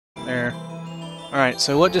There. Alright,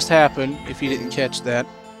 so what just happened, if you didn't catch that,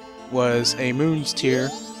 was a moon's tear,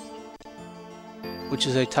 which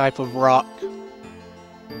is a type of rock.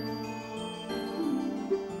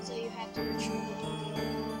 So you have to retrieve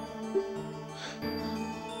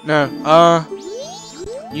it. No,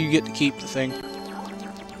 you get to keep the thing.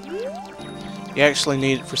 You actually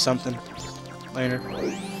need it for something later.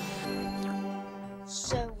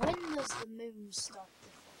 So when does the moon start?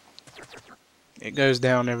 It goes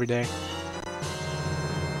down every day.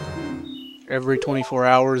 Every 24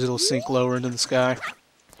 hours it'll sink lower into the sky.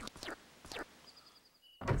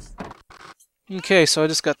 Okay, so I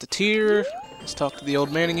just got the tier. Let's talk to the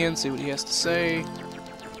old man again, see what he has to say.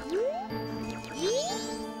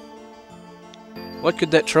 What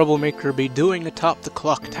could that troublemaker be doing atop the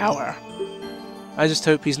clock tower? I just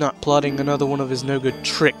hope he's not plotting another one of his no-good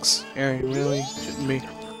tricks. Yeah, he really shouldn't be.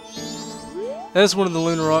 That is one of the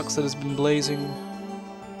lunar rocks that has been blazing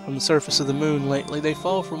from the surface of the moon lately. They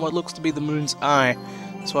fall from what looks to be the moon's eye,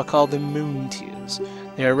 so I call them moon tears.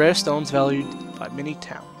 They are rare stones valued by many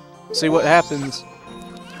towns. See, what happens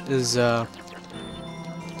is, well,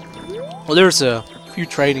 there's a few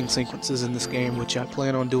trading sequences in this game, which I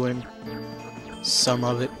plan on doing some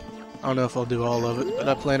of it. I don't know if I'll do all of it, but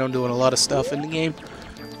I plan on doing a lot of stuff in the game.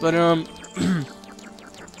 But,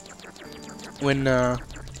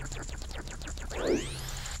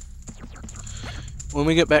 when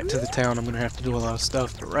we get back to the town, I'm gonna have to do a lot of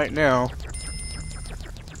stuff, but right now...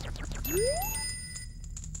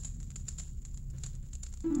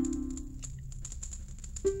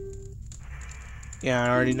 Yeah, I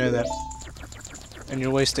already know that. And you're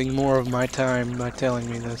wasting more of my time by telling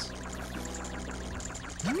me this.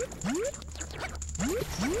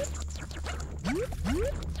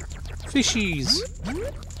 Fishies!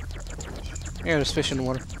 Yeah, there's fish in the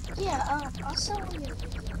water. Yeah, I saw one of your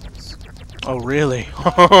videos. Oh, really?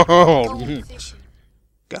 Going fishing.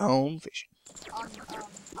 Gone fishing. On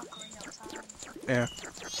Ocarina of Time. Yeah.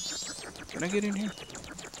 Can I get in here?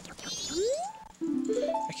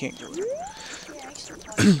 I can't go in. Yeah, actually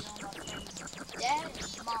playing with all my friends. Dad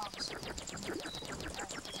and Mom's.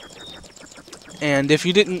 And if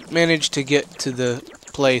you didn't manage to get to the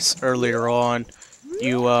place earlier on,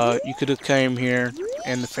 you could have came here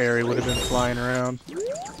and the ferry would have been flying around.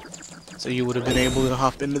 So you would have been able to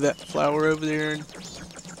hop into that flower over there and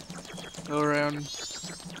go around and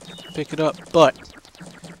pick it up. But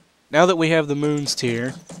now that we have the moon's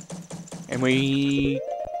tier, and I'm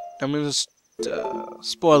gonna just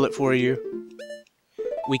spoil it for you.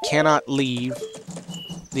 We cannot leave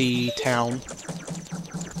the town.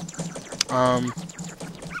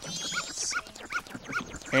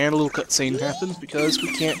 And a little cutscene happens because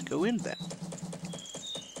we can't go in that.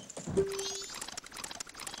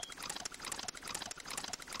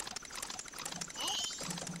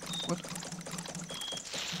 What?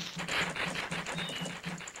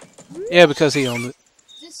 Yeah, because he owned it.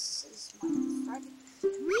 This is my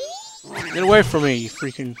friend. Get away from me, you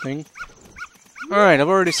freaking thing. Alright, I've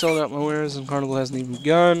already sold out my wares and Carnival hasn't even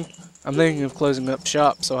begun. I'm thinking of closing up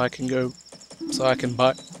shop so I can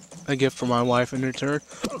buy a gift for my wife in return.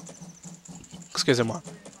 Excuse me.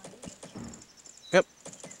 Yep.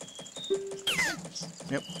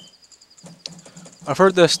 Yep. I've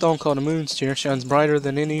heard that stone called a moon's tear shines brighter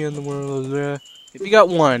than any in the world. If you got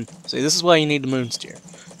one, see, this is why you need the moon's tear.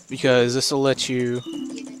 Because this will let you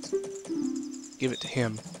give it to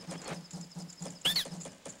him.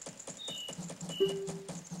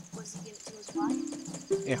 Was he give it to his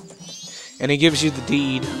wife? Yeah. And he gives you the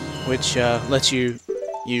deed, which lets you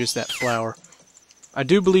use that flower. I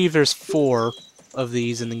do believe there's 4 of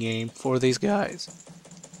these in the game, 4 of these guys.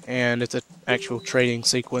 And it's an actual trading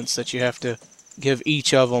sequence that you have to give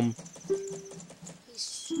each of them. He's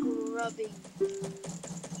scrubbing.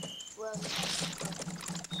 Well,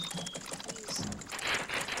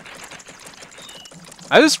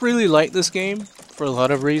 I just really like this game for a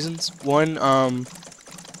lot of reasons. One,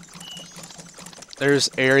 there's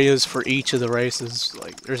areas for each of the races.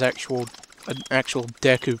 Like, there's an actual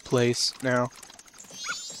Deku place now.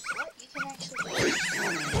 what? You can actually...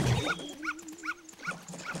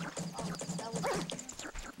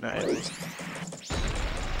 No, it isn't.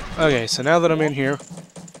 Okay, so now that I'm in here,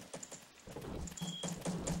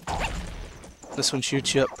 this one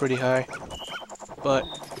shoots you up pretty high, but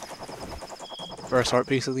first heart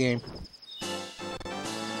piece of the game.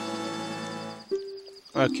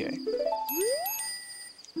 Okay.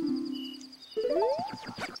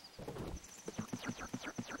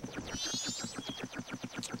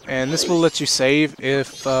 And this will let you save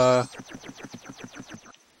if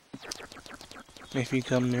you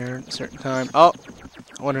come near at a certain time. Oh!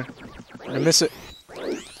 I wonder. I miss it.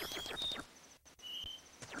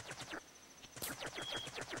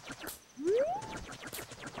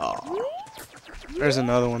 There's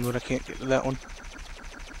another one, but I can't get to that one.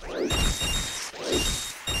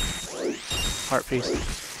 Heart piece.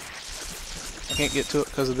 I can't get to it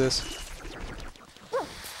because of this.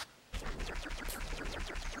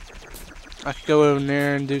 I could go over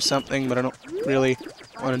there and do something, but I don't really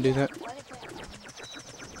want to do that. What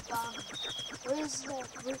is the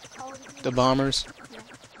group called again? The bombers. Yeah.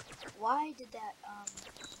 Why did that,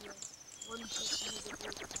 one person in the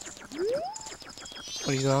group, What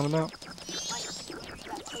are you on about? like, when we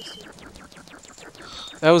got close to it?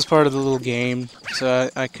 That was part of the little game, so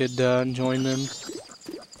I could join them.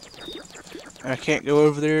 I can't go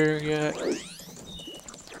over there yet.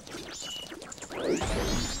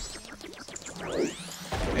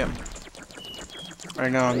 Yep.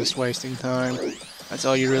 Right now I'm just wasting time. That's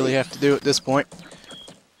all you really have to do at this point.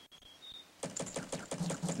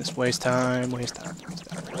 Just waste time, waste time, waste time.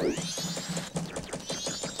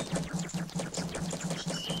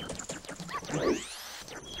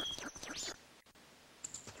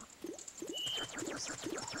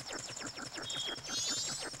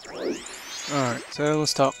 Alright, so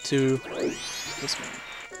let's talk to this man.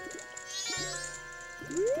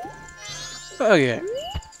 Okay.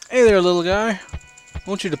 Hey there, little guy.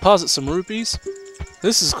 Won't you deposit some rupees?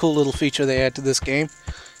 This is a cool little feature they add to this game.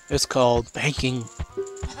 It's called banking. $200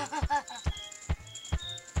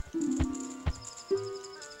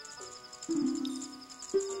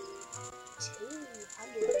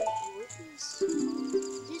 rupees?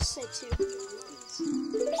 You just said 200 rupees.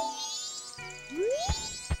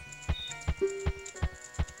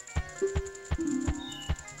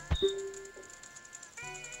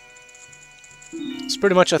 It's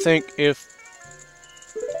pretty much, I think, if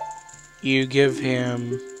you give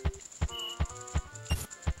him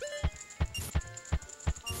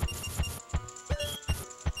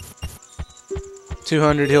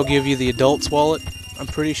 $200, he'll give you the adult's wallet, I'm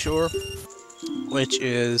pretty sure, which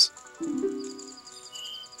is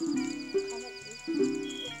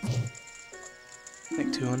I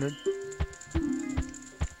think 200.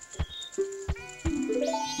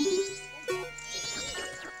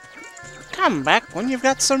 Come back when you've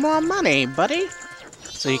got some more money, buddy.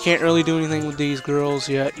 So you can't really do anything with these girls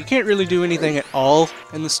yet. You can't really do anything at all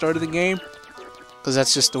in the start of the game, because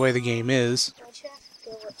that's just the way the game is. Don't you have to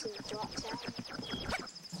go up to the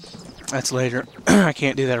Clocktown? That's later. I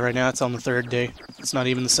can't do that right now. It's on the 3rd day. It's not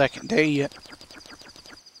even the 2nd day yet.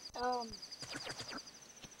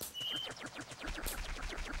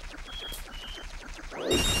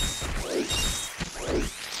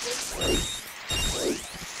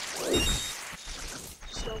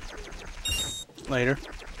 Later.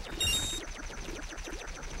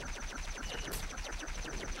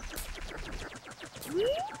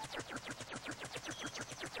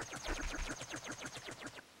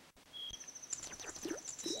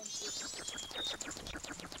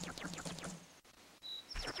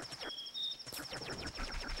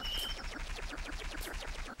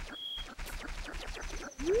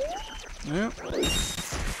 Yeah.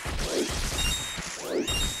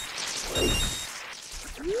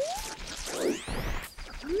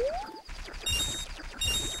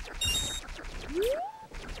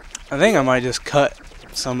 I think I might just cut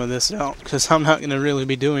some of this out, because I'm not going to really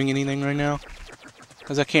be doing anything right now.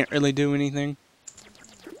 Because I can't really do anything.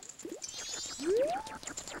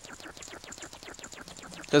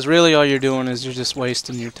 Because really all you're doing is you're just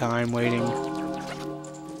wasting your time waiting.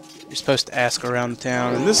 You're supposed to ask around the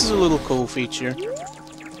town, and this is a little cool feature.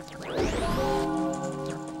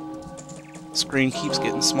 The screen keeps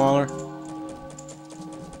getting smaller.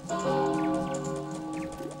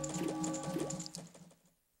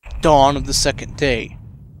 Dawn of the 2nd day.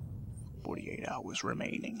 48 hours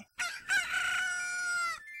remaining.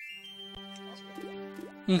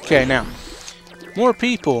 Okay, now. More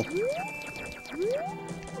people. You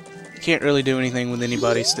can't really do anything with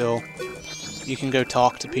anybody still. You can go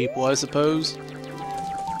talk to people, I suppose.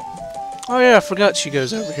 Oh yeah, I forgot she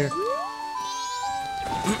goes over here.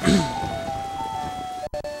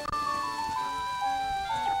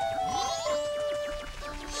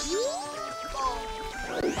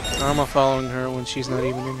 How am I following her when she's not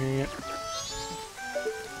even in here yet?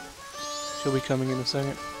 She'll be coming in a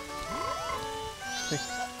second. Okay.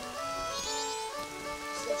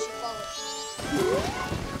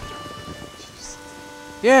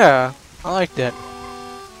 Yeah, I like that.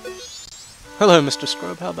 Hello, Mr.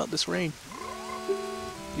 Scrub. How about this rain?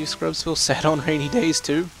 You scrubs feel sad on rainy days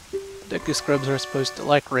too? Deku scrubs are supposed to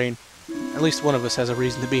like rain. At least one of us has a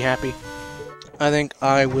reason to be happy. I think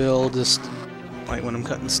I will just, like when I'm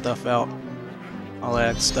cutting stuff out, I'll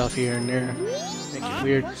add stuff here and there. Make it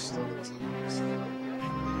weird.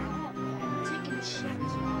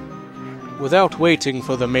 without waiting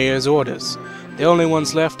for the mayor's orders. The only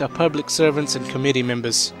ones left are public servants and committee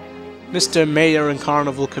members. Mr. Mayor and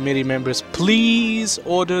Carnival committee members, please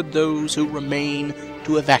order those who remain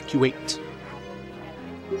to evacuate.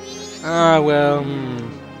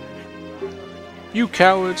 You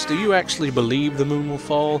cowards, do you actually believe the moon will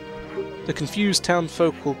fall? The confused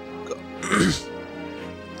townfolk will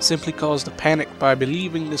simply caused a panic by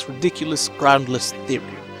believing this ridiculous, groundless theory.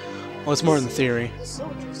 Well, it's more than theory. The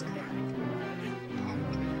soldiers come,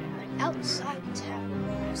 and outside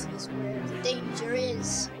town walls is where the danger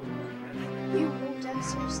is. You won't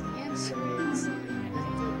answer. The answer is that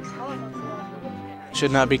the carnival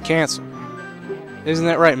Should not be cancelled. Isn't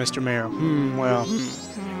that right, Mr. Mayor?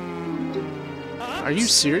 Are you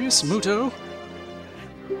serious, Muto?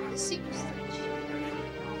 It seems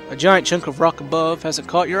that A giant chunk of rock above hasn't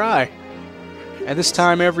caught your eye. At this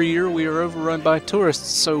time every year we are overrun by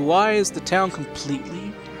tourists, so why is the town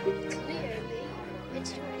completely... clearly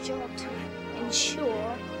it's your job to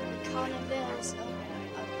ensure the carnival's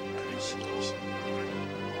appreciation.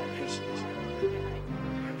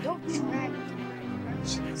 Don't drag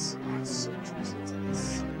merchants and soldiers into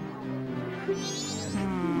this.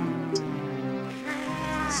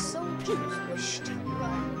 The soldiers wish to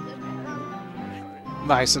run them around.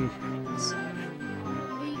 Bison. So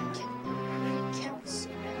we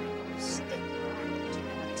counsel them to stick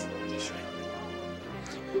to tradition.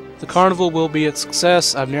 The carnival will be a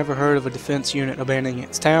success. I've never heard of a defense unit abandoning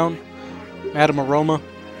its town. Madame Aroma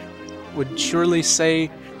would surely say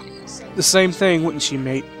the same thing, wouldn't she,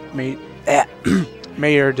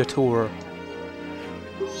 Mayor de Tour?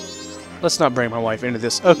 Let's not bring my wife into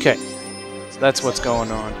this. Okay, so that's what's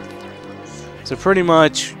going on. So pretty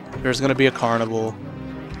much, there's going to be a carnival.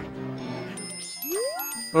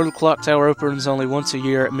 Little Clock Tower opens only once a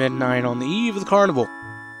year at midnight on the eve of the carnival.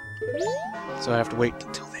 So I have to wait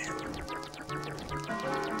until then.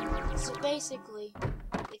 So basically,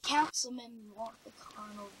 the councilmen want the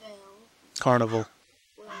Carnival.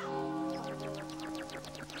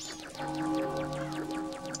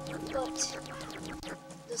 But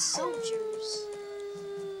the soldiers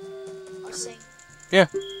are saying, Yeah,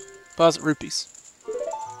 deposit rupees.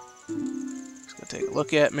 Just gonna take a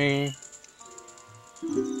look at me.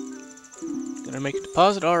 Gonna make a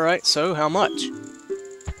deposit, alright, so how much?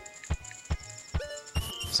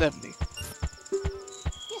 70.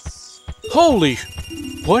 yes. Holy!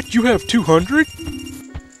 What? You have 200?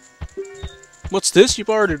 What's this? You've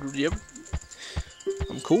already... Yep.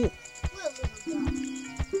 I'm cool. Well,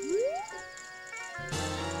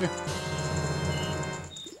 Yeah.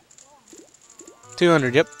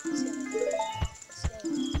 200, yep.